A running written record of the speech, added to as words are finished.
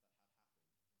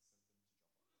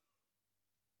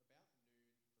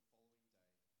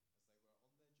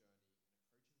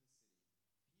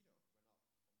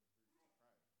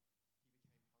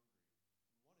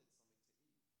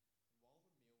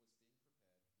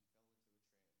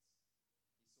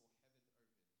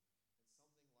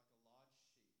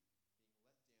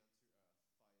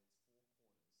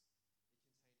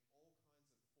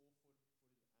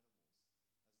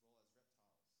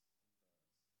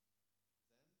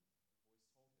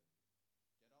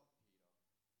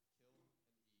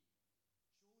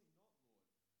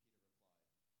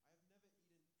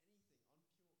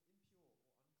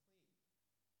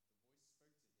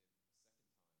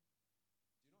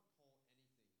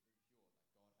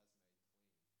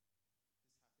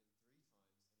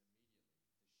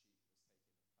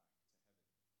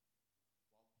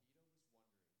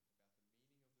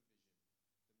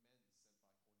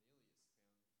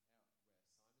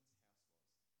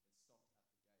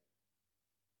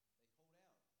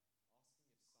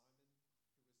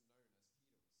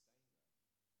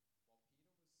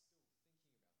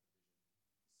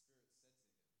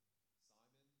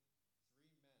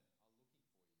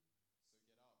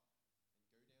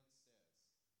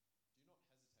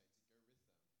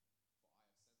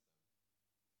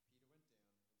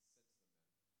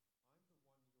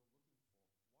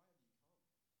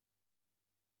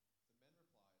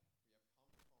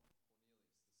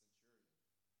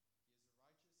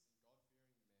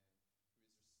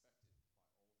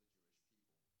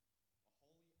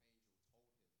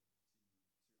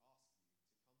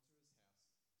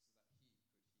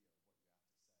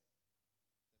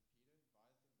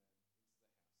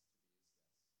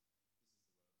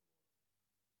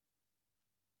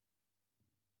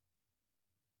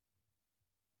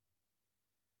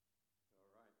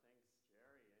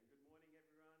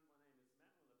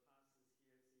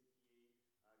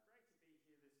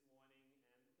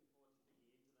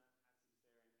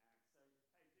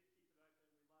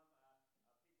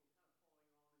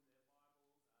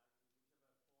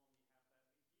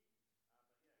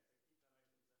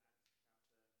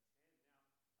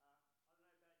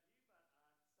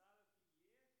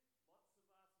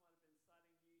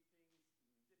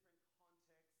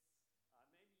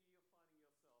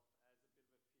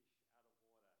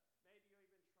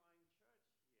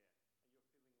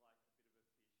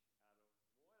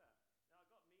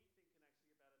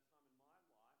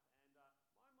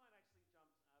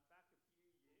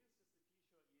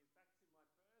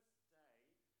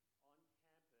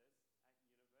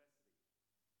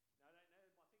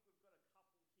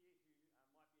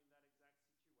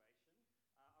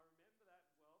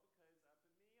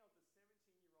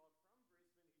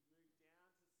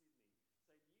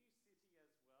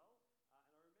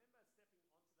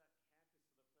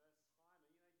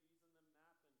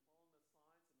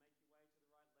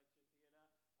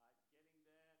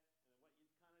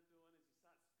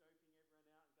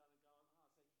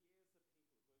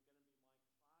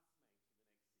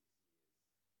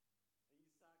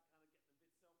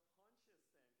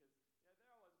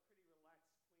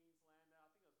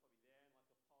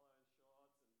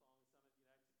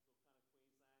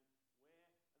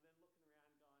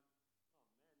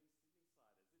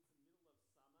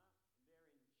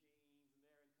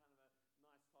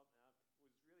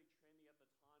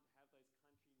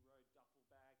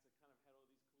bags. It kind of had all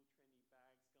these cool, trendy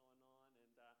bags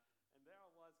going on, and there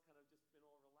I was, kind of just been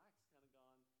all relaxed, kind of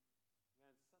going,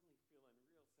 man, suddenly feeling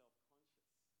real self-conscious.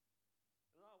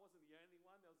 And I wasn't the only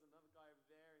one. There was another guy over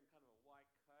there in kind of a white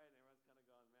coat, and everyone's kind of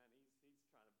going, man, he's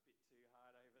trying a bit too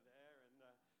hard over there, and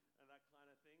that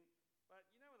kind of thing. But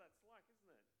you know what that's like,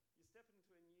 isn't it? You step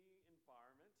into a new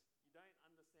environment, you don't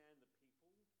understand the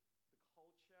people, the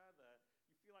culture,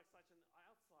 you feel like such an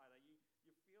outsider. You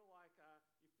feel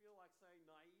like so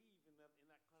naive in that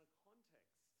kind of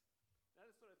context. Now,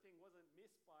 this sort of thing wasn't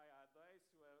missed by those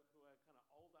who are kind of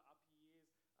older upper years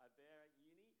there at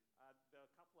uni. There were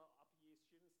a couple of upper year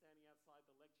students standing outside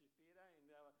the lecture theatre, and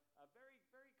they were very,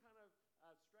 very kind of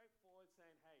straightforward,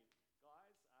 saying, "Hey,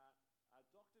 guys,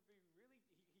 Dr. Vu really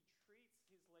he treats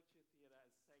his lecture theatre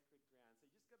as sacred ground. So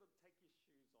you just got to take your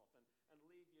shoes off and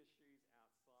leave your shoes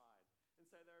outside." And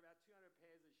so there are about 200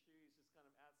 pairs of shoes just kind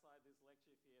of outside this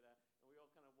lecture theatre, and we all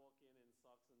kind of walk in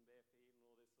socks and bare feet and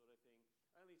all this sort of thing,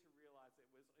 only to realise it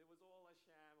was all a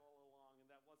sham all along, and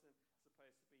that wasn't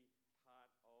supposed to be part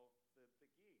of the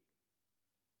gig.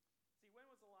 See, when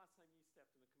was the last time you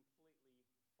stepped in a completely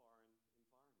foreign environment?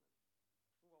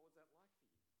 And what was that like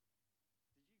for you?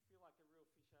 Did you feel like a real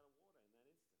fish out of water in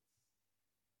that instance?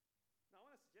 Now,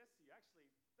 I want to suggest to you, actually,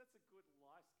 that's a good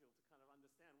life skill to kind of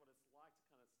understand what it's like to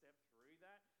kind of step through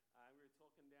that. We were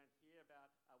talking down here about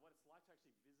what it's like to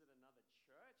actually visit another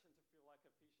church and to feel like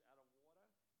a fish out of water.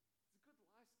 It's a good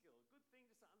life skill, a good thing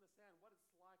just to understand what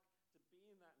it's like to be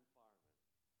in that environment.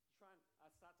 To try and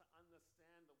start to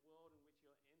understand the world in which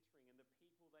you're entering and the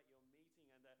people that you're meeting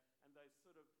and those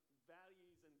sort of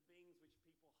values and things which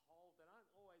people hold that aren't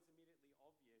always immediately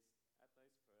obvious in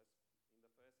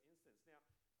the first instance. Now,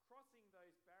 crossing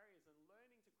those barriers and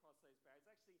learning to cross those barriers,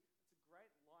 actually, it's a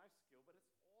great life skill, but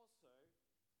it's also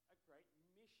a great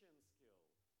mission skill.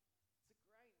 It's a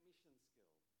great mission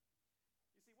skill.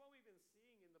 You see, what we've been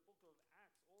seeing in the book of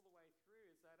Acts all the way through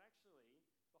is that actually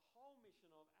the whole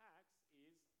mission of Acts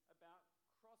is about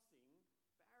crossing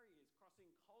barriers,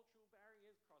 crossing cultural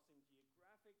barriers, crossing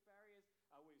geographic barriers.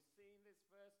 We've seen this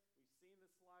verse, we've seen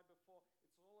this slide before.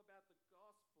 It's all about the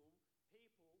gospel,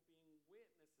 people being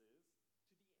witnesses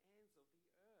to the ends of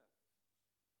the earth.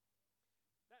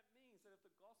 That means that if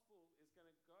the gospel is going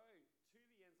to go to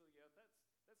the ends of the earth, that's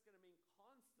going to mean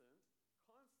constant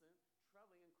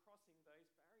traveling and crossing those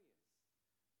barriers.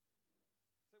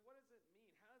 So what does it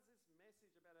mean? How does this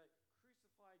message about a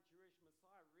crucified Jewish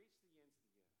Messiah reach the ends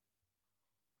of the earth?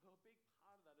 Well, a big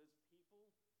part of that is people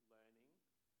learning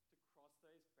to cross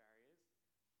those barriers,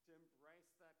 to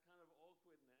embrace that kind of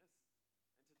awkwardness,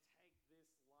 and to take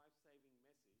this life-saving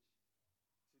message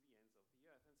to the ends of the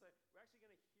earth. And so we're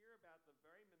actually going to hear about the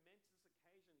very momentous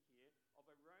occasion here of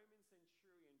a Roman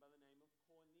centurion by the name of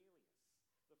Cornelius,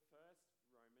 the first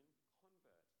Roman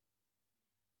convert.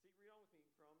 See, read on with me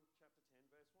from chapter 10,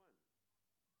 verse 1.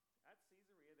 At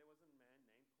Caesarea there was a man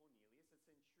named Cornelius, a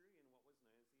centurion in what was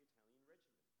known as the Italian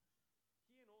regiment.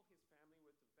 He and all his family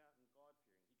were devout and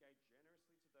God-fearing. He gave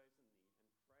generously to those in need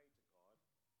and prayed to God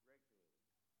regularly.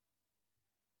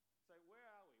 So where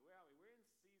are we? We're in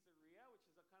Caesarea, which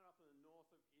is kind of up in the north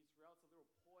of Israel. It's a little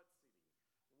port city.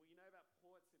 And what you know about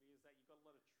port city is that you've got a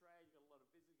lot of trade, you've got a lot of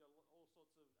visitors, you've got all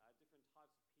sorts of different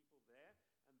types of people there.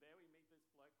 And there we meet this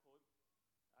bloke called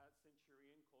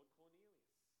centurion called Cornelius.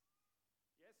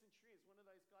 Yeah, centurion is one of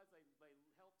those guys, they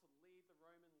helped to lead the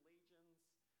Roman legions.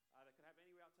 They could have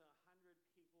anywhere up to 100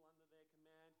 people under their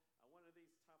command. One of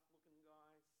these tough-looking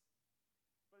guys.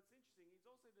 But it's interesting, he's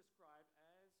also described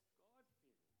as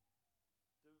God-fearing,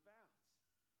 devout,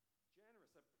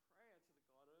 generous, a prayer to the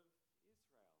God of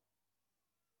Israel.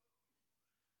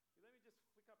 Let me just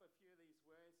flick up a few of these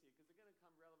words here because they're going to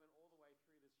come relevant all the way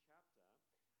through this chapter.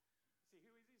 See,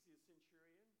 who is he? He's a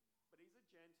centurion, but he's a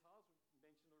Gentile, as we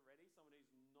mentioned already, someone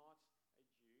who's not a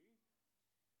Jew.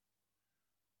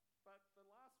 But the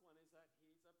last one is that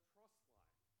he's a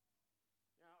proselyte.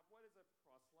 Now, what is a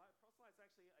proselyte? A proselyte is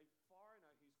actually a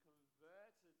foreigner who's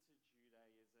converted to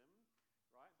Judaism,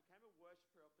 right? Became a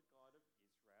worshipper of the God of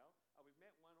Israel. We've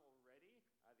met one already,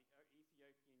 the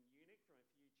Ethiopian eunuch from a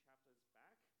few chapters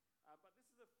back. But this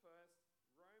is the first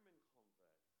Roman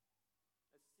convert.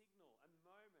 A signal, a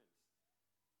moment,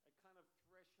 a kind of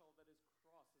threshold that is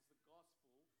crossed as the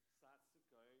gospel starts to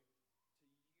go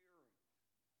to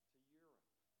Europe.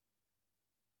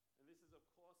 And this is, of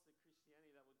course, the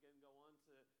Christianity that would then go on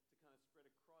to kind of spread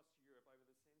across Europe over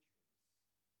the centuries.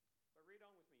 But read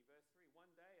on with me, verse 3.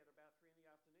 One day at about 3 in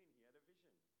the afternoon, he had a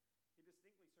vision. He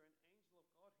distinctly saw an angel of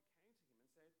God who came to him and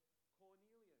said,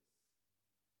 "Cornelius."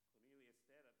 Cornelius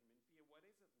stared at him in fear. "What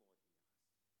is it, Lord?" he asked.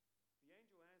 The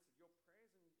angel answered, "Your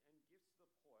prayers and gifts to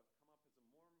the poor have come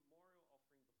up as a memorial offering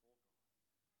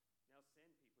now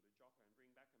send people to Joppa and bring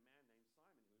back a man named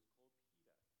Simon who is called Peter.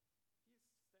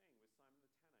 He is staying with Simon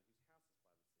the tanner,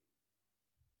 whose house is by the sea.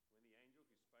 When the angel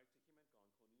who spoke to him had gone,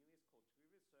 Cornelius called two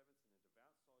of his servants and a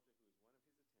devout soldier who was one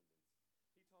of his attendants.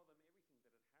 He told them everything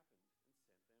that had happened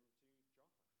and sent them to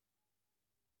Joppa.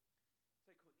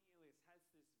 So Cornelius has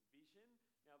this vision.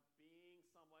 Now, being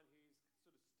someone who's sort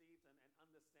of steeped and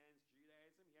understands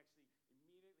Judaism, he actually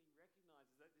immediately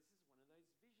recognizes that this is one of those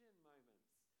vision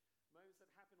moments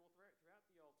that happen all throughout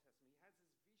the Old Testament. He has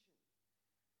this vision.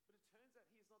 But it turns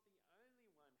out he's not the only one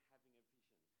having a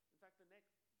vision. In fact, the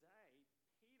next day,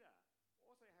 Peter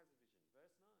also has a vision.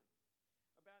 Verse 9.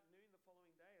 About noon the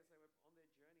following day, as they were on their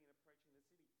journey and approaching the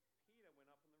city, Peter went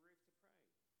up on the roof to pray.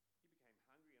 He became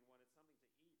hungry and wanted something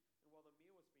to eat, and while the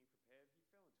meal was being prepared, he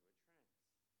fell into a trance.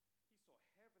 He saw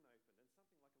heaven opened and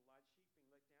something like a large sheet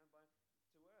being let down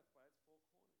to earth by its four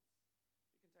corners.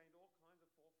 It contained all kinds of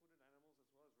four-footed animals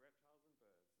as well as reptiles and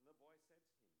birds. And the boy said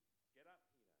to him, "Get up,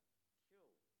 Peter, kill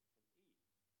and eat."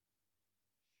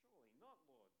 "Surely not,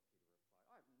 Lord," Peter replied.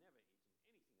 "I have never eaten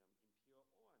anything impure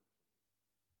or unclean."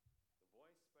 The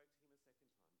voice spoke to him a second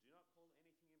time. "Do not call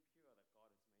anything impure that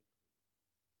God has made clean."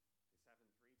 This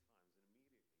happened 3 times, and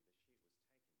immediately the sheet was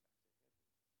taken back to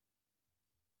heaven.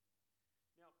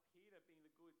 Now, Peter, being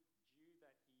the good Jew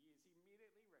that he is, he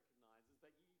immediately recognizes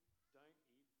that you don't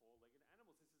eat 4-legged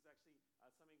animals. This is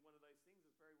actually one of those things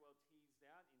that's very well teased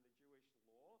out in the Jewish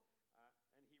law,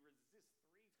 and he resists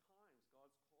 3 times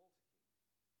God's call to him.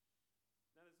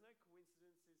 Now, there's no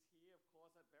coincidences here. Of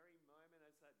course, that very moment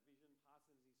as that vision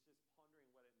passes, he's just pondering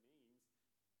what it means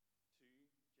to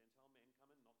Gentile men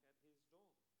come and knock at his door.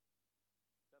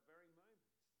 That very moment.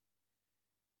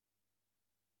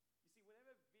 You see,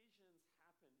 whenever visions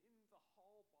happen in the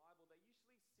whole Bible, they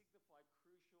usually signify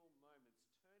crucial moments,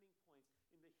 turning points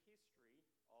in the history of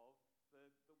the world.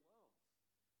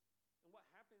 And what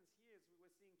happens here is we're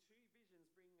seeing 2 visions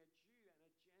bringing a Jew and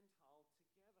a Gentile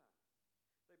together.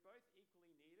 They're both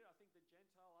equally needed. I think the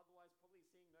Gentile, otherwise probably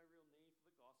seeing no real need for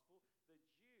the gospel. The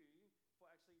Jew for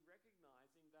actually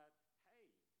recognizing that, hey,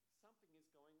 something is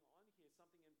going on here,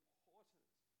 something important,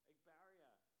 a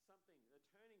barrier, a turning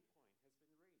point has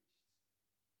been reached.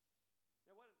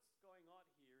 Now, what's going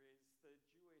on here is the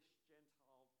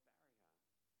Jewish-Gentile barrier.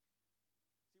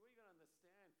 See, what you've got to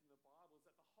understand from the Bible is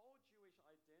that the whole Jewish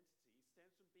identity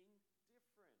stems from being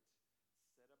different,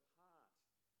 set apart,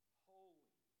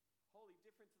 holy,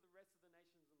 different to the rest of the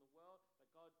nations in the world,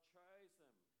 that God chose them.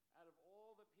 Out of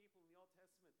all the people in the Old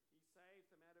Testament, he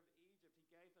saved them out of Egypt. He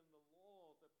gave them the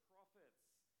law, the prophets.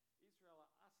 Israel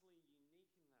are utterly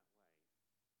unique in that way.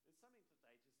 It's something that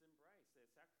they just embrace.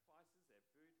 Their sacrifices, their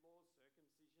food laws,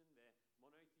 circumcision, their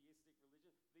monotheistic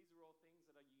religion. These are all things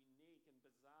that are unique and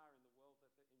bizarre in the world in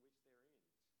which they're in.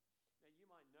 Now, you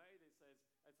might know this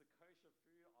as the kosher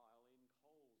food aisle in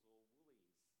Coles or Woolies.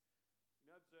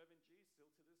 Observant Jews still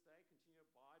to this day continue to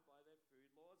abide by their food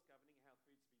laws governing how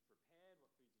food's to be prepared,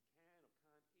 what foods you can or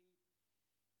can't eat.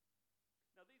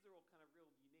 Now, these are all kind of real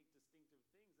unique, distinctive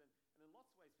things. And in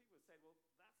lots of ways, people have said, well,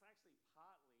 that's actually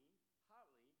partly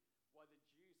why the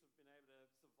Jews have been able to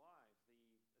survive the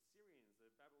Assyrians,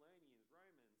 the Babylonians,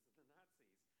 Romans, and the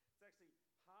Nazis. It's actually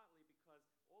partly because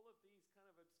all of these kind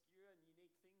of obscure and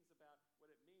unique things about what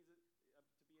it means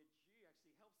to be a Jew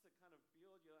actually helps to kind of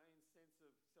build your own sense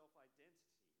of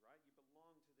self-identity, right? You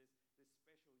belong to this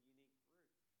special, unique group.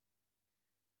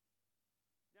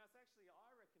 Now, I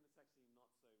reckon it's actually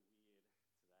not so weird today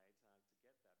to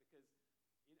get that, because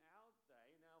in our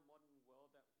day, in our modern world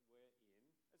that we're in,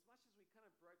 as much as we kind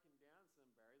of broken down some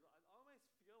barriers, I almost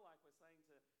feel like we're saying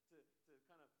to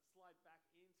kind of slide back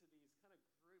into these kind of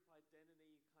group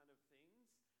identity kind of things.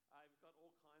 We've got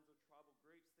all kinds of tribal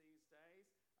groups these days,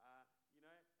 and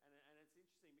it's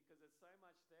interesting because there's so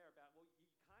much there about, well, you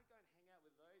can't go and hang out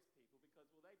with those people because,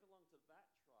 well, they belong to that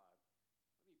tribe. It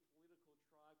could be a political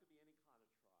tribe, could be any kind of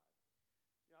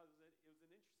tribe. It was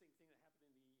an interesting thing that happened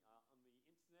on the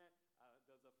internet.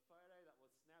 There was a photo that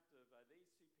was snapped of these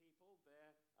 2 people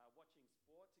there watching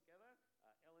sport together,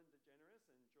 Ellen DeGeneres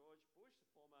and George Bush, the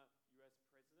former US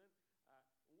president.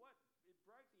 It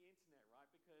broke the internet, right?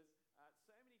 Because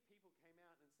so many people came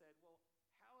out and said, well,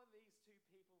 how are these 2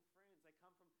 people friends? They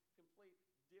come from complete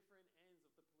different ends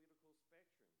of the political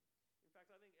spectrum. In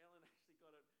fact, I think Ellen actually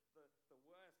got it the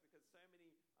worst because so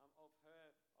many of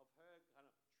her kind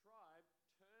of tribe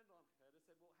turned on her to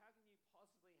say, well, how can you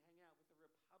possibly hang out with a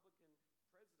Republican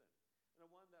president and a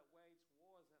one that waged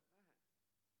wars at that?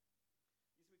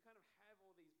 You see, we kind of have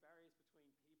all these barriers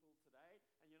between people today,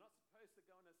 and you're not supposed to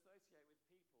go and associate with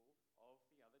people of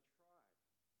the other tribe.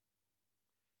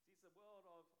 See, it's a world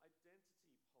of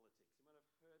identity politics. You might have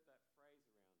heard that phrase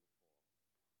around before.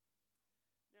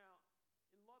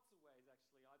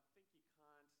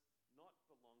 not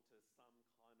belong to some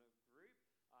kind of group.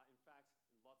 In fact,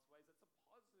 in lots of ways, it's a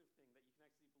positive thing that you can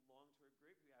actually belong to a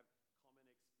group who have common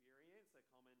experience, a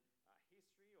common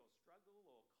history or struggle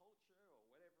or culture or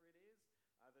whatever it is.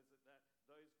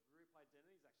 Those group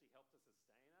identities actually help to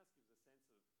sustain us, gives a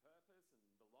sense of purpose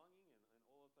and belonging and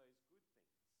all of those good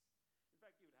things. In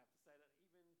fact, you would have to say that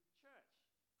even church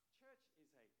is a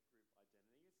group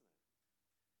identity, isn't it?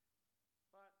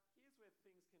 But here's where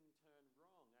things can turn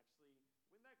wrong, actually.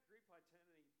 When that group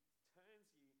identity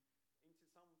turns you into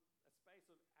a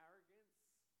space of arrogance,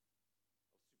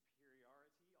 of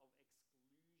superiority, of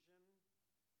exclusion,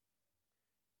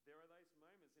 there are those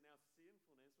moments in our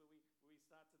sinfulness where we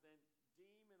start to then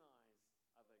demonize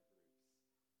other groups.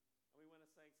 And we want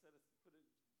to say, sort of put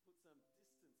some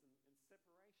distance and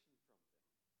separation from them.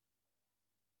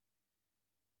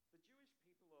 The Jewish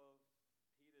people of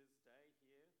Peter's day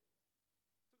here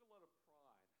took a lot of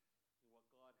pride in what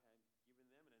God had given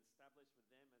them and established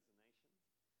for them as a nation.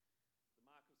 The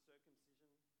mark of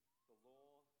circumcision, the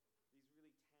law, these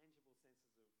really tangible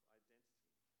senses of identity.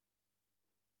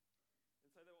 And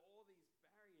so there were all these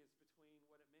barriers between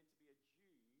what it meant to be a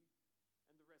Jew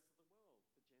and the rest of the world,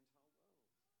 the Gentile world.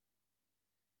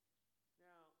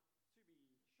 Now, to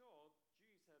be sure,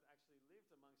 Jews had actually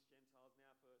lived amongst Gentiles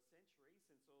now for centuries,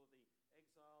 since all of the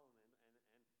exile,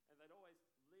 and they'd always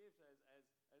lived as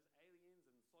aliens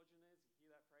and sojourners. You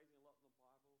hear that phrasing a lot in the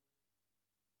Bible.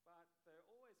 But they're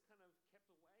always kind of kept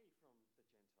away from the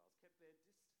Gentiles, kept their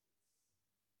distance.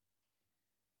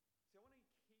 So I want to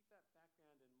keep that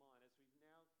background in mind as we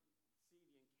now see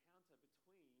the encounter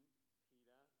between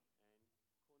Peter and Cornelius.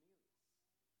 All right, where are we? Yes.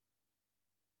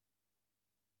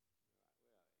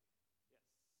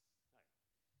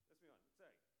 Okay, let's move on. So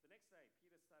the next day,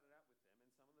 Peter started out with them, and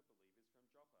some of the believers from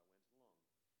Joppa went along.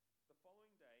 The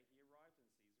following day, he arrived in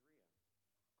Caesarea.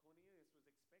 Cornelius was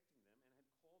expecting them and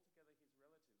had called together his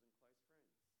relatives and close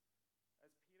friends.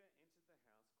 As Peter entered the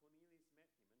house, Cornelius met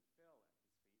him and fell at his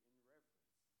feet in reverence.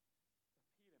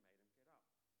 But Peter made him get up.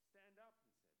 "Stand up,"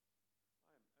 he said.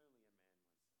 "I am only a man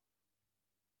myself."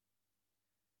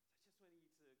 So I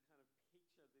just want you to kind of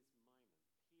picture this moment.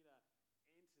 Peter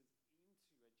enters into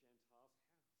a Gentile's house,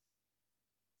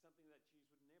 something that Jews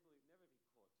would never be caught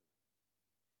doing.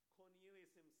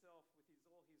 Cornelius himself, with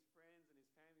all his friends and his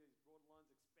family, his broad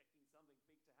lines, expecting something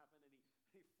big to happen,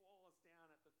 and he falls down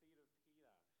at the feet of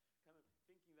Peter, kind of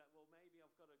thinking that, well, maybe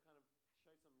I've got to kind of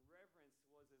show some reverence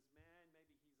towards this man.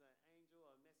 Maybe he's an angel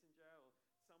or a messenger or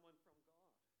someone from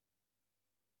God.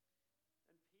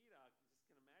 And Peter, I just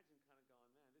can imagine kind of going,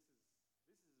 man,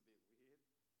 this is a bit weird.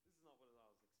 This is not what I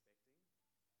was expecting.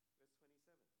 Verse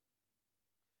 27.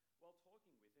 While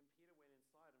talking with him, Peter went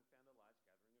inside and found a large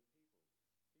gathering of people.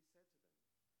 He said to them,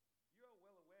 "You are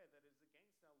well aware that it is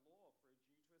against our law for a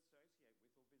Jew to associate with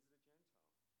or visit a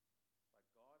Gentile. But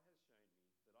God has shown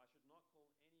me that I should not call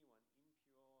anyone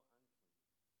impure or unclean.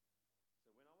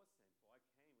 So when I was sent for, I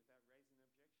came without raising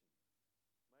an objection.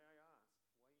 May I ask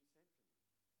why you sent for me?"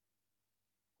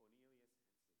 Cornelius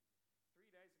answered,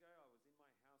 3 days ago I was in my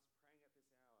house praying at this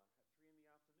hour, at 3 in the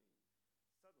afternoon.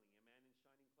 Suddenly a man in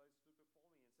shining clothes stood before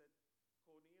me and said,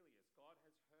 'Cornelius, God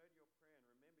has heard your prayer and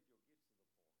remembered your gifts to the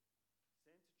poor.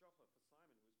 Send to Joppa for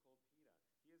Simon, who is called Peter.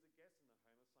 He is a guest in the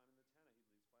home of Simon the tanner, who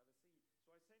lives by the sea.'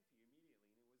 So I sent for you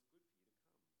immediately, and it was good for you to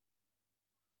come.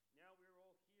 Now we are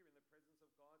all here in the presence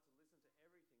of God to listen to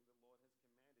everything the Lord has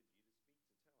commanded you to speak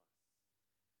to tell us."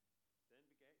 Then Peter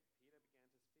began to speak.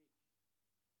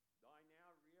 "I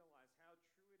now realize how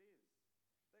true it is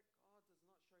that God does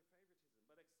not show favoritism,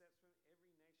 but accepts from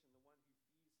every nation the one who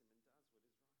fears him and does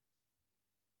what is right.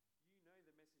 You know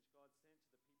the message God sent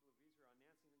to the people of Israel,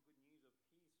 announcing the good news of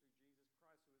peace through Jesus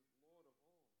Christ, who is Lord of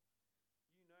all.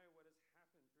 You know what has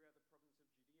happened throughout the province of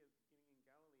Judea, beginning in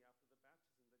Galilee after the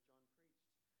baptism that John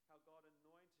preached, how God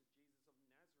anointed Jesus of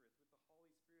Nazareth with the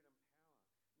Holy Spirit and power,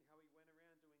 and how he went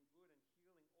around doing good and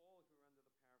healing all who were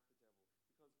under the power of the devil,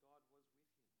 because God was with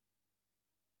him.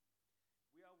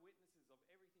 We are witnesses of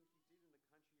everything he did in the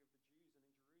country of the Jews and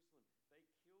in Jerusalem. They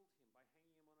killed him by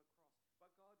hanging him on a cross,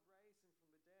 but God raised him from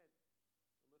the dead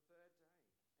on the third day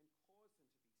and caused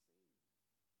him to be seen.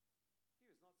 He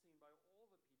was not seen by all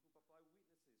the people, but by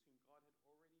witnesses whom God had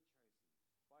already chosen,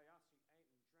 by us who ate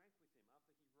and drank with him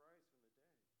after he rose from the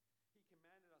dead. He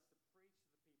commanded us to preach to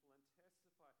the people and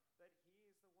testify that he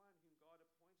is the one whom God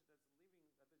appointed as the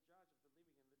judge of the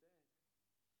living and the dead.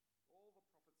 All the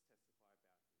prophets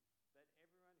testify about him, that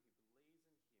everyone who believes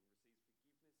in him receives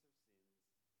forgiveness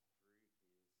of sins through his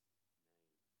name."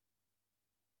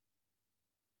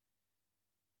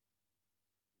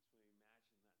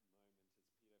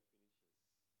 Just want to imagine that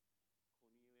moment as Peter finishes.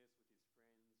 Cornelius with his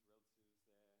friends,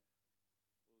 relatives there,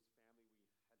 all his family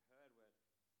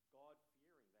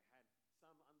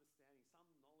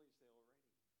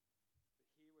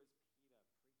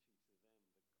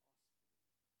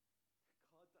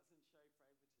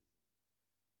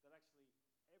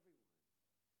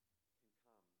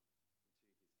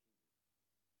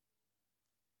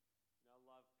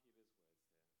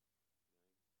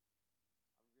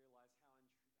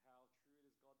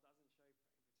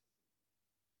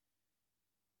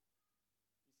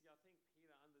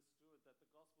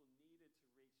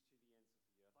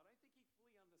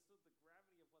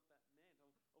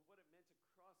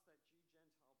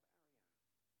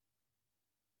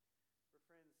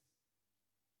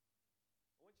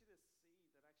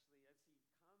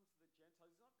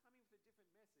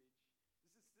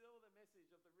still the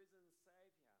message of the risen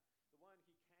Savior, the one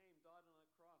who came, died on a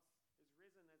cross, is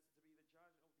risen as to be the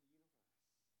judge of the universe.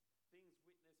 Things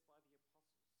witnessed by the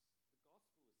apostles. The gospel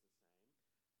is the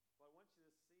same, but I want you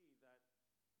to see that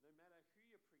no matter who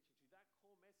you're preaching to, that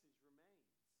core message remains.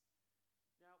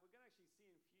 Now, we're going to actually see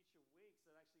in future weeks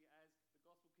that actually as the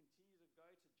gospel continues to go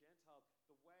to Gentiles,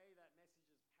 the way that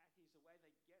message is packaged, the way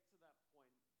they get to that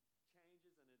point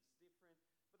changes and it's different.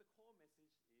 But the core message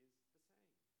is the same,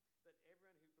 that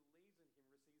everyone who believes in him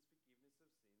receives forgiveness of sins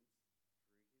through his name.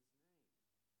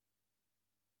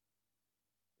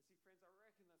 You see, friends, I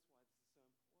reckon that's why this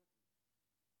is so important.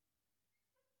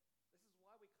 This is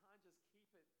why we can't just keep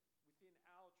it within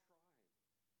our tribe,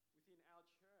 within our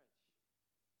church,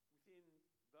 within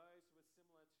those who are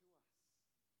similar to us.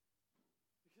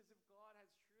 Because if God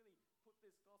has truly put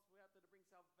this gospel out there to bring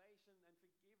salvation and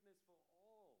forgiveness for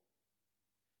all,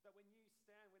 that when you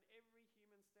stand, when every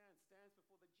human stands before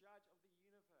the judge of the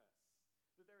universe,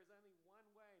 that there is only one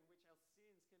way in which our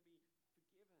sins can be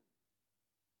forgiven.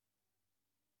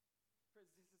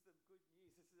 Friends, this is the good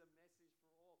news. This is a message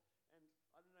for all. And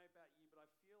I don't know about you, but I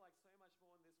feel like so much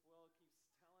more in this world keeps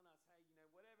telling us, hey,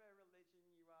 whatever religion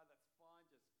you are, that's fine.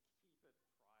 Just keep it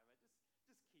private.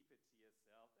 Just keep it to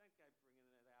yourself. Don't go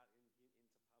bringing it out into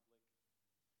public.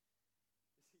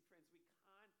 You see, friends, we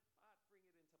can't but bring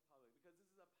it into public because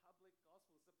this is a public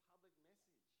gospel. It's a public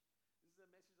message. This is a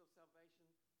message of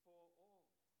salvation for all.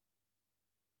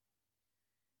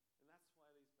 And that's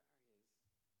why these barriers must be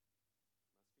crossed.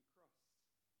 Verse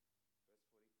 44.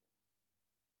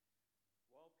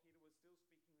 While Peter was still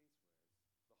speaking these words,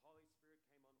 the Holy Spirit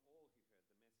came on all who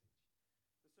heard the message.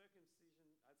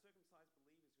 The circumcised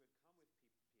believers who had come with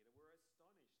Peter were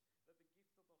astonished that the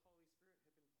gift of the Holy Spirit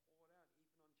had been poured out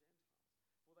even on Gentiles,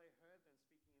 for they heard them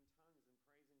speaking in tongues and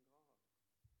praising God.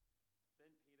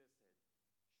 Then Peter said,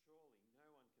 "Surely no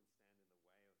one can stand in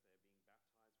the way of their being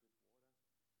baptized with water.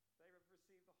 They have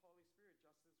received the Holy Spirit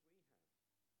just as we have."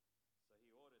 So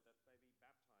he ordered that they be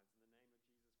baptized in the name of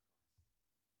Jesus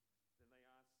Christ. Then they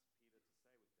asked Peter to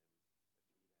stay with them a few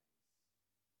days.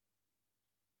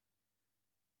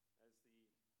 As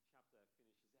the chapter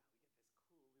finishes out, we get this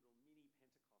cool little mini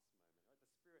Pentecost moment, right? The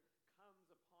Spirit comes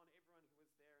upon everyone who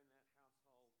was there in that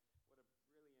household. What a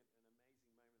brilliant and amazing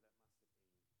moment that must have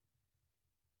been.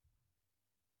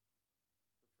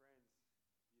 But friends,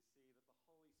 you see that the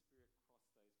Holy Spirit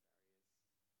crossed those barriers.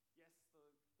 Yes,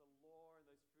 the law and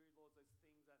those food laws, those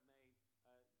things that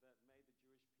made the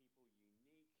Jewish people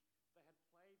unique, they had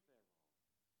played their role.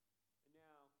 And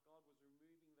now God was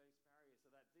removing those barriers so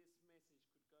that this message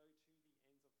could go to the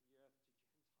ends of the earth, to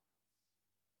Gentiles.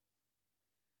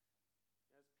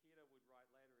 As Peter would write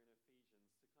later in Ephesians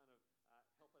to kind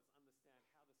of help us understand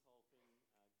how this whole thing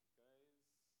goes. No, we don't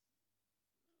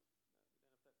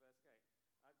have that verse.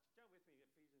 Okay. Jump with me to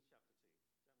Ephesians chapter 2.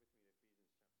 Jump with me to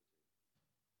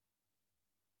Ephesians chapter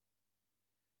 2.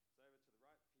 It's over to the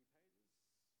right, a few pages.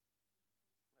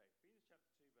 Okay, Ephesians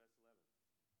chapter 2, verse 11.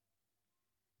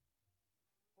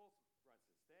 Paul writes this,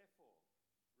 "Therefore,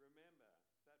 remember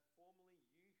that formerly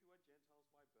you who are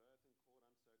Gentiles by birth and called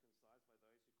uncircumcised by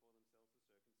those who call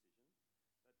themselves the circumcision,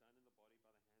 that done in the body by the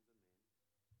hands of men,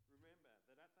 remember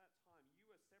that at that time you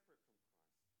were separate from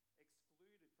Christ,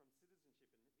 excluded from citizenship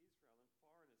in Israel and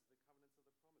foreigners to the covenants of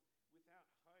the promise, without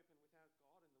hope and without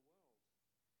God in the world.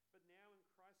 But now in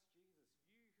Christ Jesus,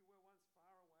 you who were once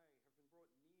far away have been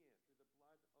brought near through the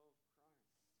blood of Christ.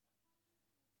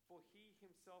 For he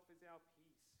himself is our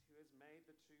peace, who has made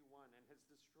the two one and has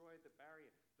destroyed the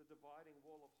barrier, the dividing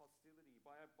wall of hostility,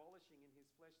 by abolishing in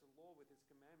his flesh the law with its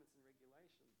commandments and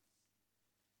regulations.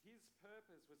 His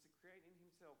purpose was to create in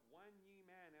himself one new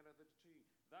man out of the two,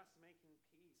 thus making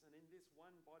peace, and in this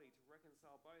one body to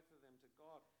reconcile both of them to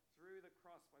God through the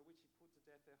cross, by which he put to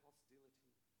death their hostility.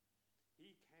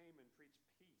 He came and preached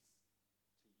peace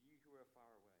to you who are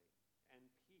far away, and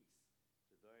peace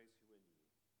to those who are near.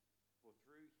 For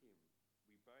through him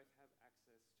we both have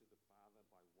access to the Father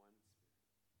by one Spirit.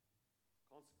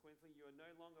 Consequently, you are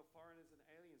no longer foreigners and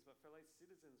aliens, but fellow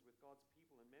citizens with God's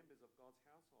people and members of God's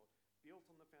household, built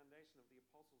on the foundation of the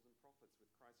apostles and prophets,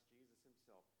 with Christ Jesus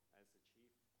himself as the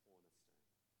chief cornerstone."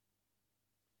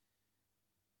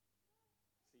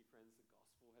 See, friends, the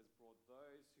gospel has brought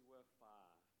those who were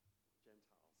far,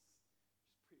 Gentiles,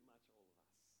 which is pretty much all of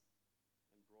us,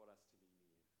 and brought us to be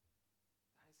near.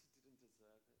 Those who didn't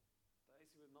deserve it, those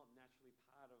who are not naturally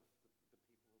part of the people of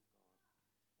God.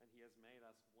 And he has made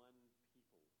us one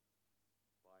people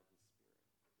by his Spirit.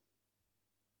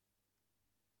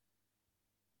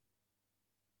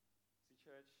 See,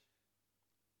 church,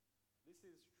 this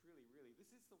is truly, really,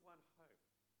 this is the one hope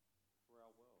for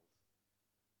our world.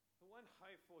 the one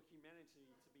hope for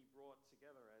humanity to be brought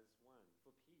together as one,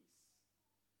 for peace.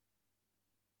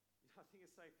 I think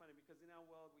it's so funny because in our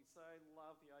world we so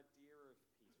love the idea of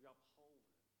peace. We uphold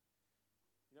it.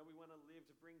 We want to live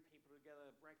to bring people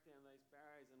together, break down those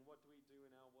barriers, and what do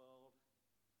in our world?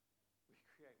 We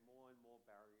create more and more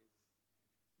barriers,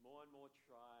 more and more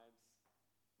tribes,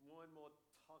 more and more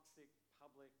toxic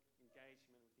public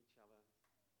engagement with each other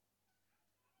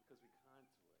because we can't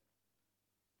do it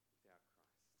without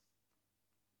Christ.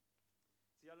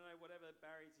 See, I don't know, whatever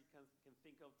barriers you can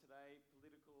think of today,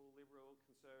 political, liberal,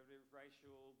 conservative,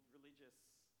 racial, religious,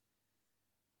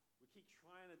 we keep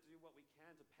trying to do what we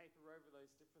can to paper over those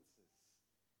differences.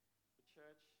 The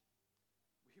church,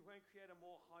 we won't create a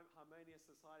more harmonious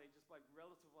society just by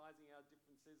relativizing our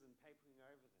differences and papering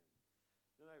over them.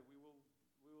 No, we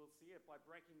will see it by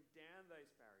breaking down those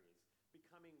barriers,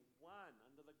 becoming one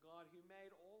under the God who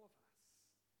made all of us.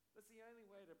 That's the only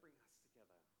way to bring us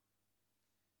together.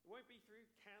 It won't be through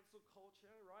cancel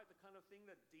culture, right? The kind of thing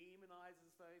that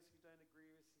demonizes those who don't agree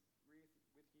with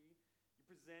you. You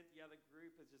present the other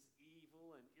group as just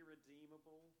evil and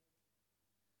irredeemable.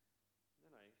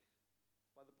 No.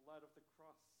 By the blood of the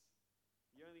cross,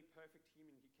 the only perfect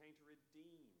human who came to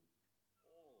redeem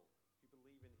all who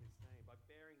believe in his name by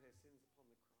bearing their sins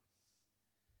upon the cross.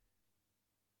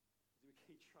 We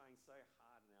keep trying so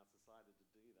hard in our society to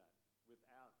do that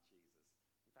without Jesus.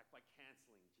 In fact, by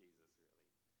cancelling Jesus, really.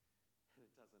 And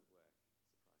it doesn't work.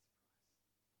 Surprise, surprise.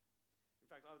 In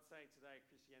fact, I would say today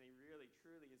Christianity really,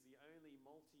 truly is the only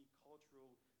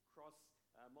multicultural,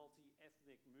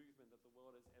 multi-ethnic movement that the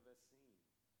world has ever seen.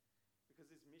 Because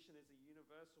this mission is a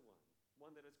universal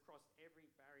one that has crossed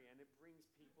every barrier, and it brings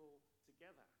people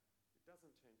together. It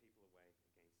doesn't turn people away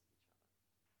against each other.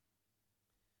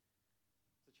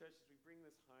 So church, as we bring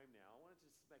this home now, I want to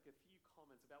just make a few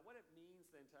comments about what it means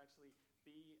then to actually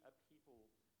be a people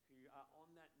who are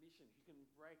on that mission, who can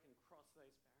break and cross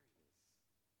those barriers.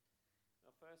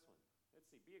 Now, first one, let's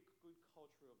see, be a good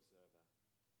cultural observer.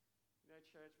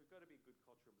 Church, we've got to be a good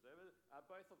cultural observer,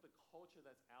 both of the culture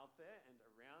that's out there and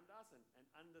around us, and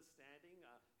understanding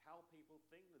how people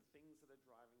think, the things that are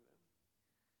driving them.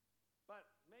 But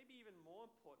maybe even more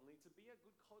importantly, to be a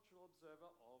good cultural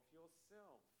observer of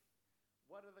yourself.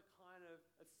 What are the kind of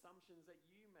assumptions that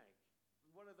you make?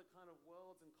 What are the kind of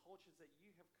worlds and cultures that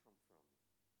you have come from?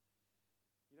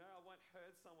 I once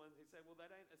heard someone who said, well, they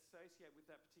don't associate with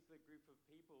that particular group of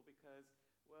people because,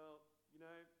 well,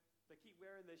 they keep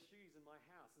wearing their shoes in my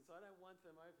house, and so I don't want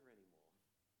them over anymore.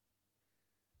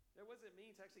 Now, what does it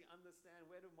mean to actually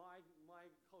understand where do my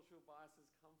cultural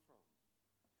biases come from?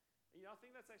 And, I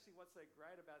think that's actually what's so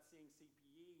great about seeing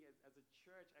CPE as a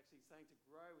church actually saying to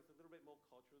grow with a little bit more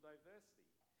cultural diversity.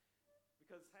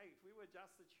 Because, hey, if we were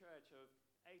just a church of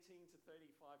 18 to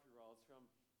 35-year-olds from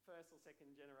first or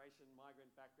second generation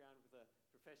migrant background with a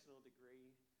professional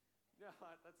degree,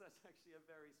 that's actually a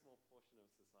very small portion of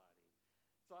society.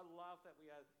 So I love that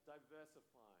we are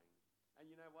diversifying.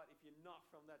 And you know what? If you're not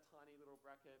from that tiny little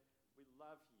bracket, we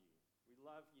love you. We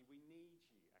love you. We need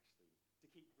you, actually, to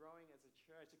keep growing as a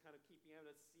church, to kind of keep being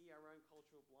able to see our own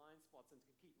cultural blind spots and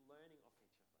to keep learning off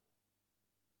each other.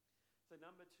 So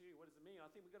number two, what does it mean?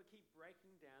 I think we've got to keep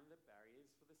breaking down the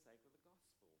barriers for the sake of the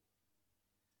gospel.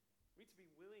 We need to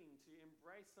be willing to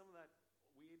embrace some of that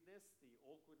weirdness, the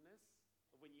awkwardness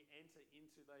of when you enter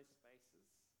into those spaces.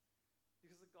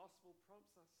 Because the gospel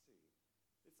prompts us to.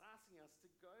 It's asking us to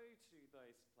go to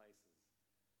those places.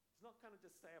 It's not kind of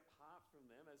just stay apart from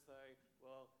them as though,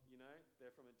 well,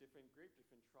 they're from a different group,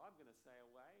 different tribe, I'm going to stay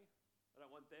away. I don't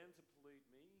want them to pollute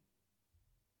me.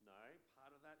 No,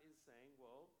 part of that is saying,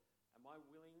 well, am I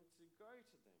willing to go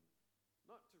to them?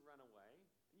 Not to run away.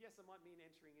 And yes, it might mean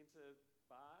entering into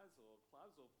bars or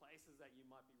clubs or places that you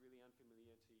might be really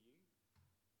unfamiliar to you.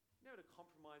 To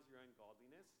compromise your own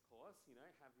godliness, of course,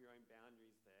 have your own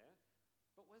boundaries there.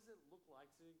 But what does it look like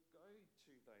to go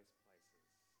to those places?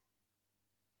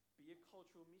 Be a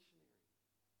cultural missionary,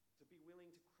 to be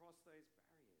willing to cross those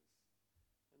barriers.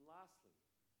 And lastly,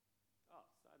 start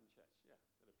in church. Yeah,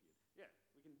 that appeared. Yeah,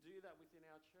 we can do that within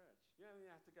our church. We don't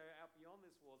have to go out beyond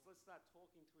this walls. Let's start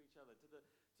talking to each other,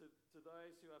 to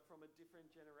those who are from a different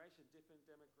generation, different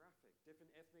demographic,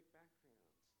 different ethnic backgrounds.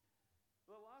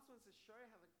 But the last one is to show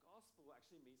how the gospel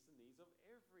actually meets the needs of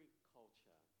every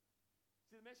culture.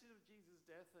 See, the message of Jesus'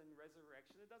 death and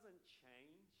resurrection, it doesn't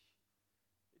change.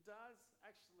 It does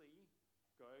actually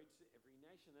go to every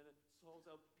nation, and it solves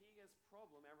our biggest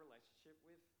problem, our relationship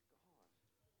with God.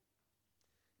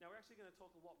 Now, we're actually going to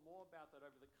talk a lot more about that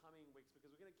over the coming weeks because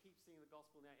we're going to keep seeing the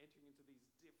gospel now entering into these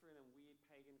different and weird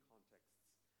pagan contexts.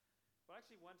 But I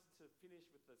actually wanted to finish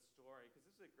with the story, because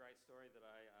this is a great story that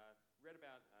I read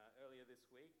about earlier this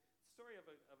week. It's a story of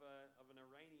an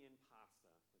Iranian pastor,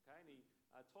 okay? And he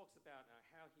talks about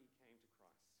how he came to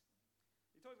Christ.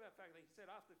 He talks about the fact that he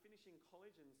said, after finishing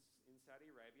college in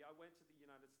Saudi Arabia, I went to the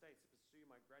United States to pursue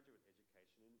my graduate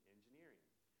education in engineering.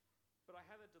 But I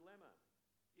had a dilemma.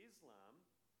 Islam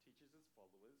teaches its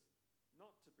followers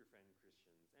not to befriend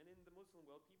Christians. And in the Muslim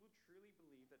world, people truly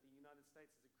believe that the United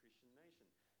States is a Christian nation.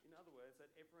 In other words,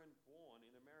 that everyone born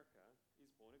in America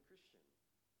is born a Christian.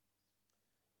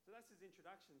 So that's his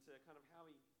introduction to kind of how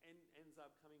he ends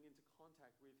up coming into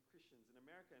contact with Christians in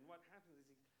America. And what happens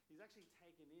is he's actually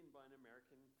taken in by an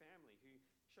American family who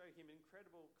show him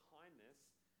incredible kindness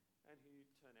and who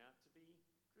turn out to be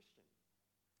Christian.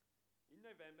 In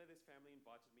November, this family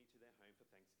invited me to their home for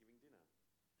Thanksgiving dinner.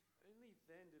 Only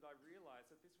then did I realize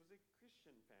that this was a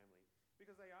Christian family,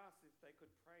 because they asked if they could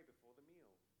pray before the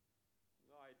meal.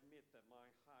 I admit that my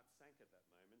heart sank at that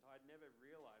moment. I had never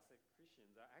realized that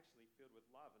Christians are actually filled with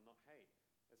love and not hate,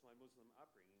 as my Muslim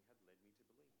upbringing had led me to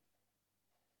believe.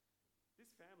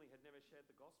 This family had never shared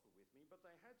the gospel with me, but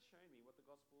they had shown me what the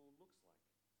gospel looks like.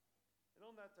 And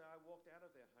on that day, I walked out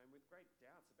of their home with great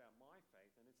doubts about my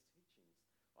faith and its teachings.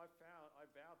 I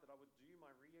vowed that I would do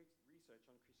my research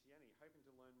on Christianity, hoping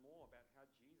to learn more about how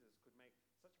Jesus could make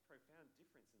such a profound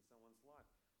difference in someone's life,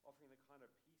 offering the kind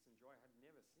of peace and joy I had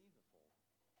never seen before.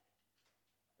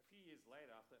 A few years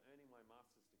later, after earning my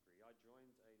master's degree, I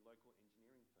joined a local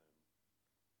engineering firm.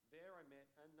 There I met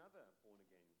another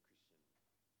born-again Christian.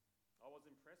 I was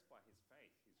impressed by his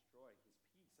faith, his joy, his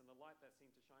peace, and the light that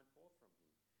seemed to shine forth from him.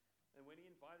 And when he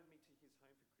invited me to his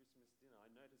home for Christmas dinner,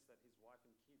 I noticed that his wife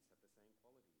and kids had the same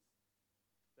qualities.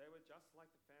 They were just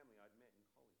like the family I'd met in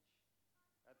college.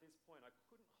 At this point, I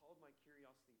couldn't hold my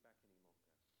curiosity back any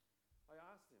longer. I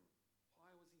asked him,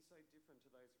 why was he so different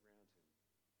to those around him?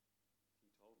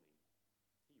 He told me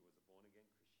he was a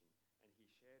born-again Christian, and he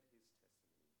shared his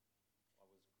testimony. I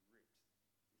was gripped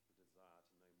with the desire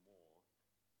to know more about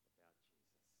Jesus.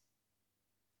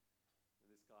 And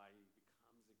this guy, he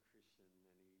becomes a Christian,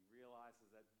 and he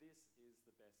realizes that this is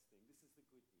the best thing. This is the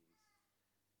good news.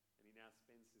 And he now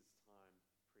spends his time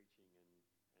preaching and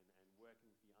working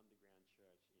with the underground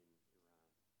church in Iran.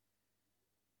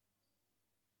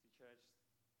 See, church,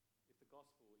 if the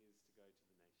gospel is to go to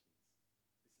the nations,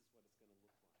 this is what it's going to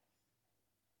look like.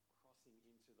 Crossing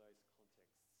into those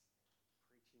contexts,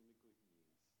 preaching the good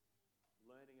news,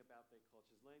 learning about their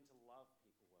cultures, learning to love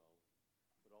people well,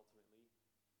 but ultimately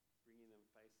bringing them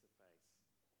face to face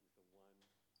with the one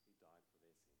who died for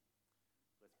their sin.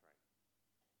 Let's pray.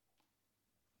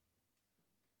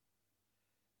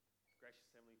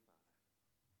 Gracious Heavenly Father,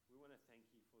 we want to thank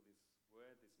you for this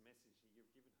word, this message that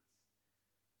you've given us.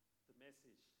 The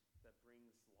message that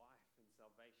brings life and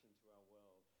salvation to our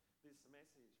world. This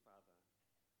message, Father,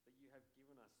 that you have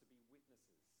given us to be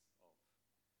witnesses of.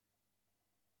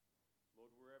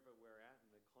 Lord, wherever we're at in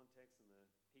the context and the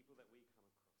people that we come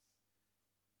across,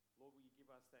 Lord, will you give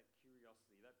us that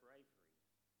curiosity, that bravery,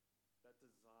 that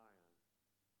desire,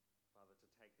 Father, to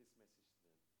take this message to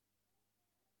them.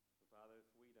 But Father, if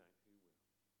we don't, who will?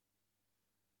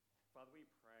 Father, we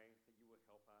pray that you will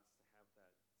help us to have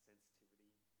that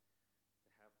sensitivity,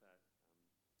 to have that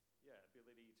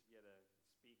ability to be able to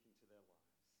speak into their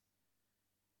lives.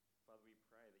 Father, we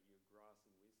pray that you would grow us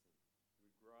in wisdom.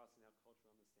 You would grow us in our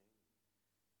cultural understanding.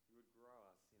 You would grow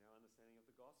us in our understanding of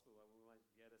the gospel, and we might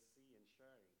be able to see and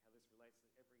show how this relates to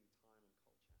every time and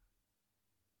culture.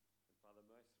 And Father,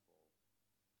 most of all,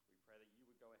 we pray that you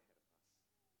would go ahead of us,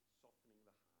 softening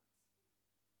the hearts.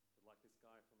 That like this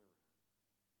guy from Iran,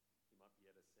 he might be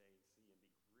able to see and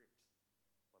be gripped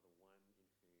by the one in whom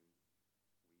we follow.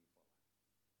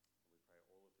 And we pray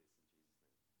all of this in Jesus'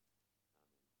 name. Amen.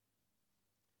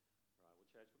 All right,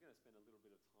 well, church, we're going to spend a little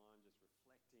bit of time just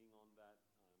reflecting on that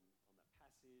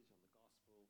passage, on the